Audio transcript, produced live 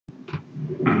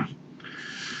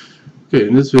Okay,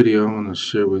 in this video, I'm going to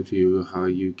share with you how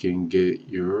you can get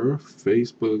your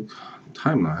Facebook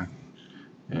timeline.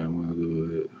 And we'll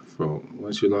do it from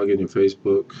once you log in your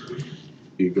Facebook,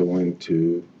 you go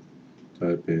into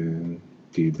type in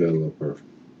developer.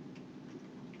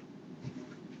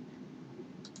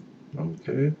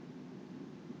 Okay,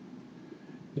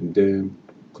 and then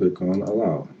click on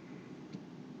allow.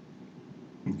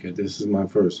 Okay, this is my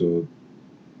first, so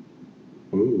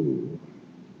ooh.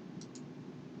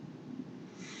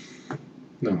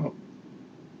 Now,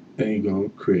 then you go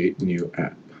create new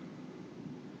app.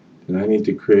 And I need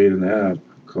to create an app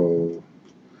called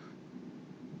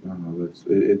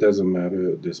it doesn't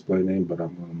matter display name, but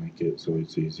I'm gonna make it so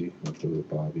it's easy. I'll put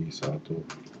Bobby Sato.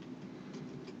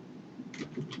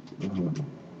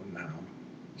 Now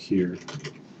here,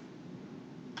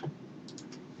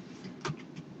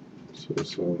 so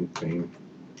something.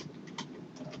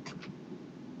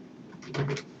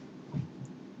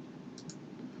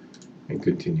 And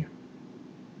continue.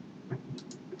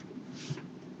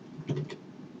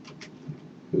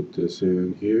 Put this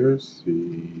in here.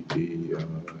 CDI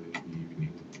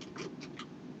evening.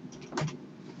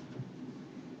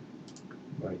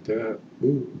 Like that.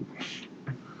 Ooh.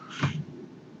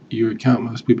 Your account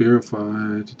must be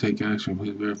verified. To take action,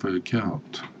 please verify your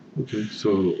account. Okay,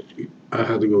 so I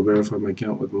had to go verify my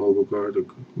account with mobile card,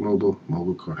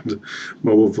 mobile card,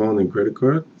 mobile phone and credit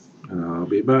card, and I'll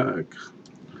be back.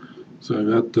 So I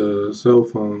got the cell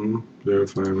phone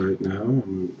verified right now.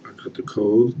 I got the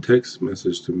code text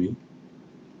message to me.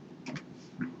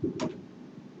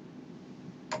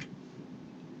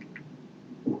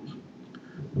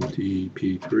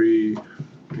 DP3.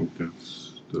 I think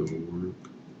that's the work.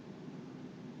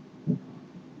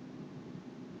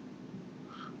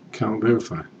 Account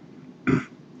verified.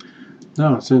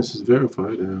 Now, since it's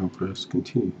verified, I'll press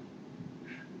continue.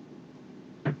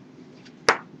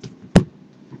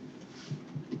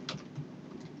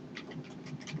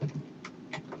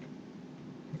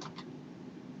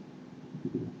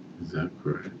 Is that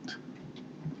correct?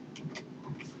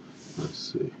 Let's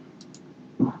see.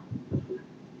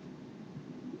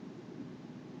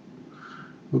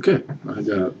 Okay, I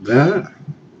got that.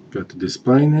 Got the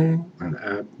display name, an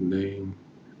app name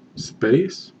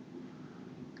space.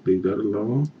 Leave that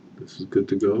alone. This is good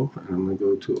to go. And I'm going to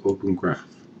go to Open Graph.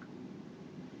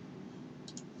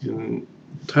 And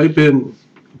type in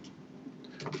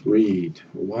read.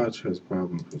 Watch has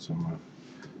problems for someone.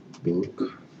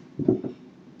 Book.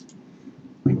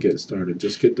 And get started.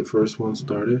 Just get the first one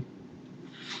started.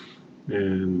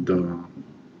 And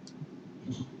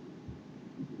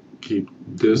keep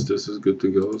this. This is good to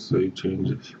go. Save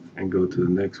changes. And go to the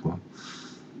next one.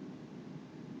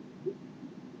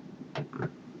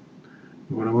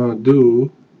 What I want to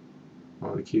do, I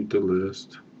want to keep the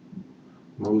list.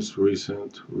 Most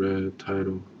recent, red,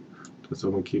 title. So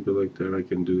I'm going to keep it like that. I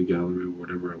can do the gallery or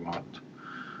whatever I want.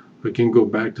 I can go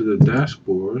back to the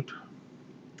dashboard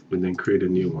and then create a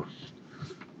new one.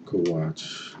 Go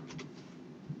watch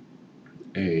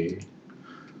A.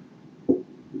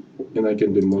 And I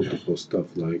can do multiple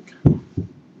stuff like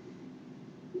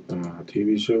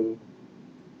TV show,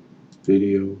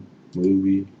 video,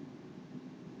 movie.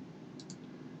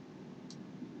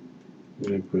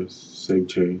 And then press save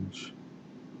change.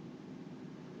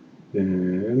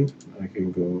 Then I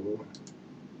can go,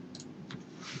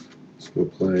 let's go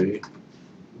play.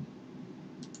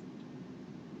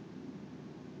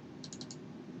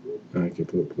 I can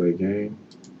put play game.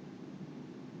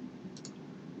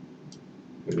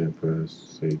 And then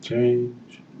press save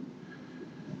change.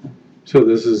 So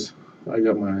this is, I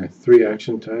got my 3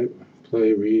 action type,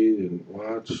 play, read, and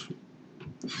watch.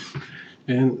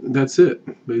 And that's it.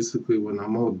 Basically, when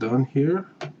I'm all done here,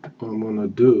 what I'm going to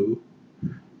do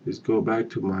is go back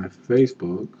to my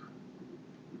Facebook.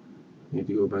 I need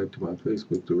to go back to my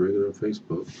Facebook, the regular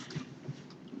Facebook,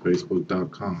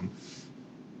 facebook.com.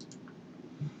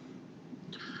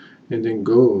 And then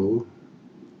go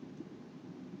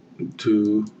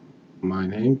to my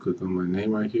name, click on my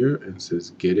name right here, and it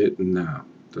says get it now.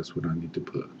 That's what I need to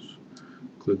push.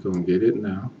 Click on get it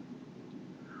now.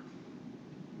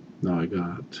 Now I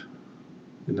got,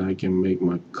 and I can make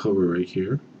my cover right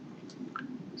here.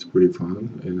 It's pretty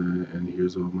fun, and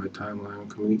here's all my timeline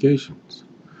communications.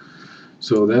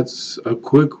 So that's a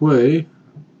quick way.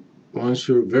 Once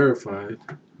you're verified,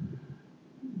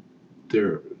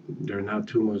 there are not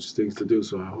too much things to do.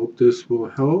 So I hope this will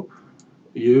help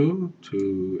you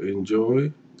to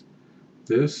enjoy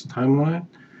this timeline.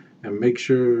 And make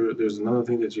sure there's another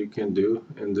thing that you can do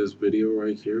in this video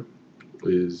right here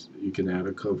is you can add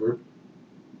a cover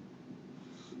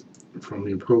from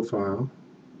your profile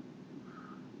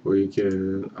or you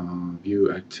can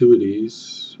view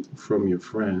activities from your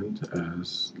friend,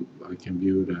 as I can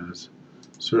view it as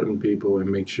certain people, and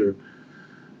make sure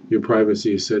your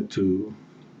privacy is set to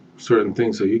certain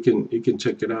things, so you can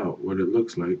check it out what it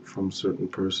looks like from certain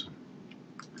person.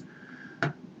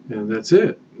 And that's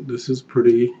it. This is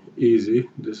pretty easy.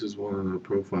 This is one of the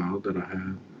profiles that I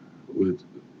have with.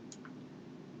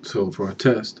 So for a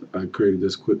test, I created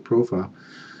this quick profile.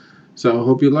 So I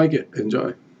hope you like it.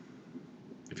 Enjoy.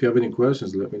 If you have any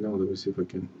questions, let me know. Let me see if I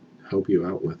can help you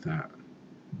out with that.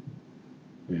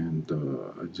 And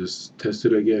I just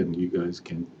tested again. You guys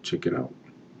can check it out.